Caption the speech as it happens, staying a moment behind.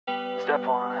Step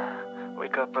 1,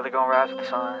 wake up early, gonna rise with the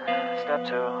sun. Step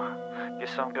 2,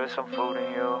 get some food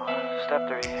in you. Step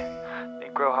 3,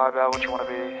 think real hard about what you wanna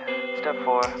be. Step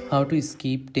 4, how to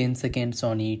skip 10 seconds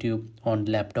on YouTube on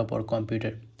laptop or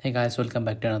computer. Hey guys, welcome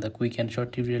back to another quick and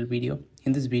short tutorial video.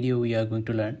 In this video we are going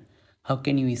to learn how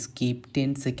can you skip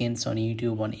 10 seconds on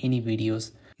YouTube on any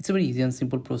videos. It's a very easy and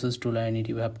simple process to learn it.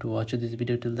 You have to watch this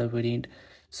video till the very end.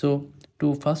 So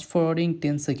to fast forwarding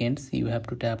 10 seconds, you have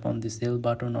to tap on this L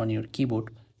button on your keyboard,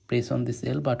 press on this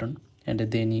L button, and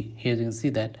then here you can see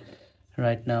that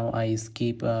right now I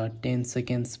skip 10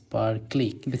 seconds per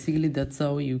click. Basically that's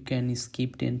how you can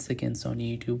skip 10 seconds on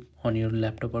YouTube on your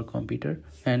laptop or computer.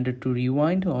 And to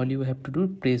rewind, all you have to do,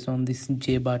 press on this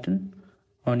J button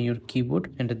on your keyboard,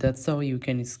 and that's how you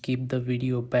can skip the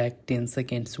video back 10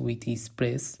 seconds with each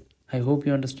press. I hope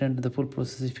you understand the full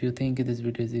process. If you think this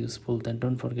video is useful, then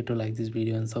don't forget to like this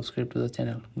video and subscribe to the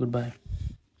channel. Goodbye.